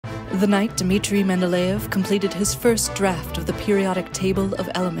The night Dmitri Mendeleev completed his first draft of the periodic table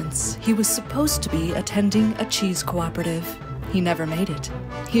of elements, he was supposed to be attending a cheese cooperative. He never made it.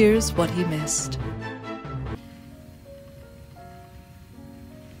 Here's what he missed.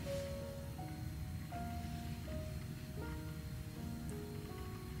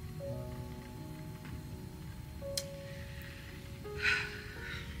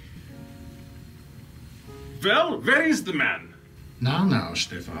 Well, where is the man? Now,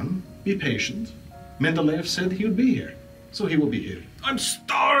 Stefan, be patient. Mendeleev said he would be here, so he will be here. I'm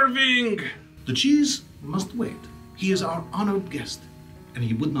starving! The cheese must wait. He is our honored guest, and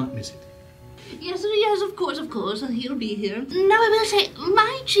he would not miss it. Yes, of course, he'll be here. Now, I will say,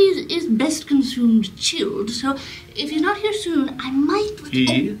 my cheese is best consumed chilled, so if he's not here soon, I might...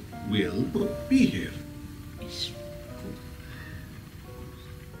 He will be here. Yes.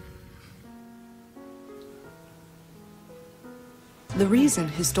 The reason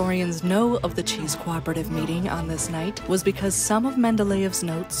historians know of the cheese cooperative meeting on this night was because some of Mendeleev's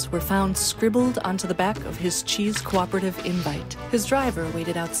notes were found scribbled onto the back of his cheese cooperative invite. His driver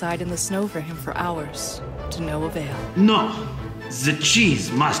waited outside in the snow for him for hours, to no avail. No, the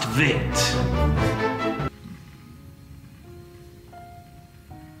cheese must wait.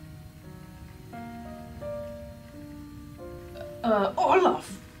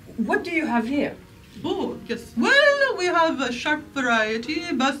 Olaf, what do you have here? Oh, yes. Well, we have a sharp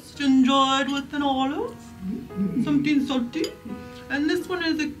variety, best enjoyed with an olive, something salty. And this one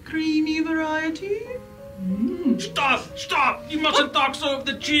is a creamy variety. Stop! You mustn't talk so of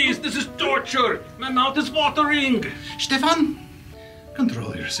the cheese. This is torture. My mouth is watering. Stefan,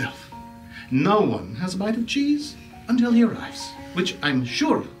 control yourself. No one has a bite of cheese until he arrives, which I'm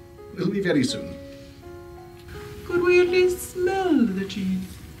sure will be very soon. Could we at least smell the cheese?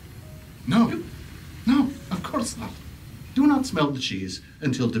 No, of course not. Do not smell the cheese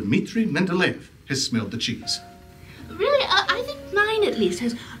until Dmitri Mendeleev has smelled the cheese. Really, I think mine at least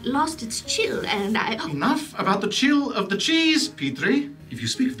has lost its chill, and Enough about the chill of the cheese, Petri. If you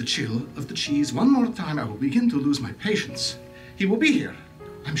speak of the chill of the cheese one more time, I will begin to lose my patience. He will be here.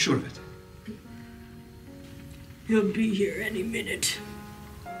 I'm sure of it. He'll be here any minute.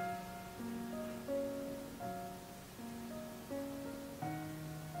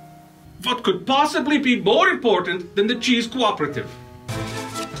 What could possibly be more important than the cheese cooperative?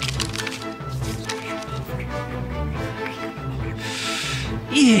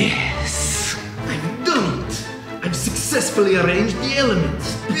 Yes, I've done it. I've successfully arranged the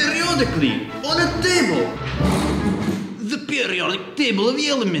elements periodically on a table. The periodic table of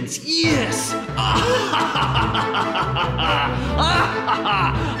elements, yes.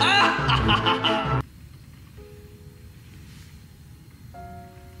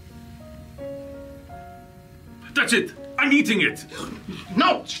 That's it. I'm eating it.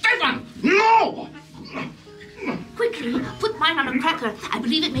 No, Stefan! No! quickly put mine on a cracker. I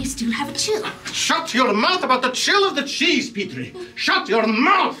believe it may still have a chill. Shut your mouth about the chill of the cheese, Petri. Shut your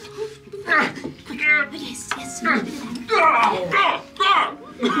mouth! Yes.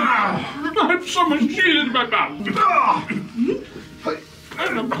 I have so much cheese in my mouth.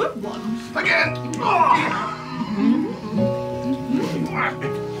 And a good one. Again!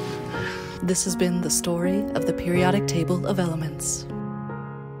 This has been the story of the periodic table of elements.